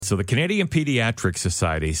So the Canadian Pediatric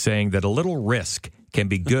Society saying that a little risk can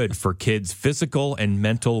be good for kids' physical and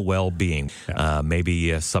mental well-being.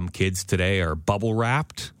 Maybe some kids today are bubble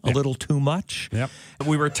wrapped a little too much. Yep.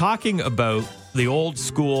 We were talking about the old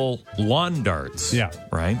school lawn darts. Yeah.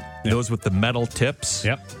 Right? Yep. Those with the metal tips.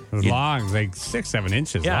 Yep. It was long, like 6-7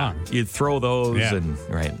 inches long. You'd throw those Yeah.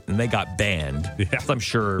 and they got banned. Yeah. So I'm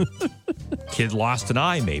sure kid lost an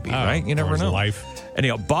eye maybe, right? You never or his know. life.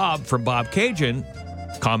 Anyhow, Bob from Bobcaygeon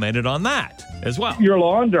commented on that as well. Your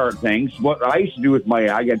lawn dart things, what I used to do with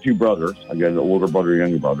I got two brothers. I got an older brother,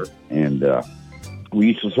 younger brother. And we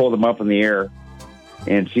used to hold them up in the air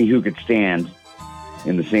and see who could stand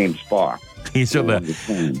in the same spot. These are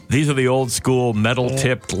the old school metal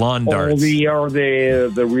tipped lawn darts. The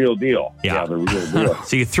real deal. Yeah. The real deal.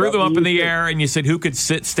 So you threw them up in the air and you said who could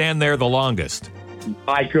stand there the longest.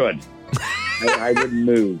 I could. I wouldn't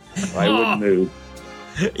move. I wouldn't move.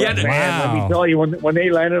 Yeah, but man, let me tell you, when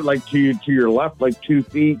they landed like to your left, like 2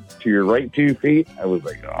 feet, to your right 2 feet, I was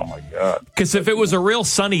like, oh my God. Because if it was a real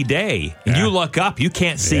sunny day and you look up, you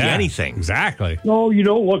can't see anything. Exactly. No, you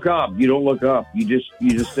don't look up. You don't look up. You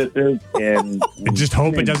just sit there and just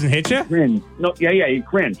hope it doesn't hit you. Cringe. No, you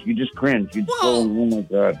cringe. You just cringe. You just oh my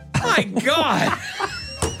God. My God.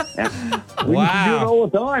 We used to do it all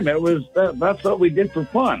the time. That's what we did for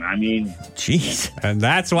fun. I mean, jeez. And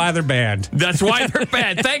that's why they're banned. That's why they're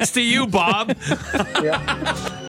banned. Thanks to you, Bob. Yeah.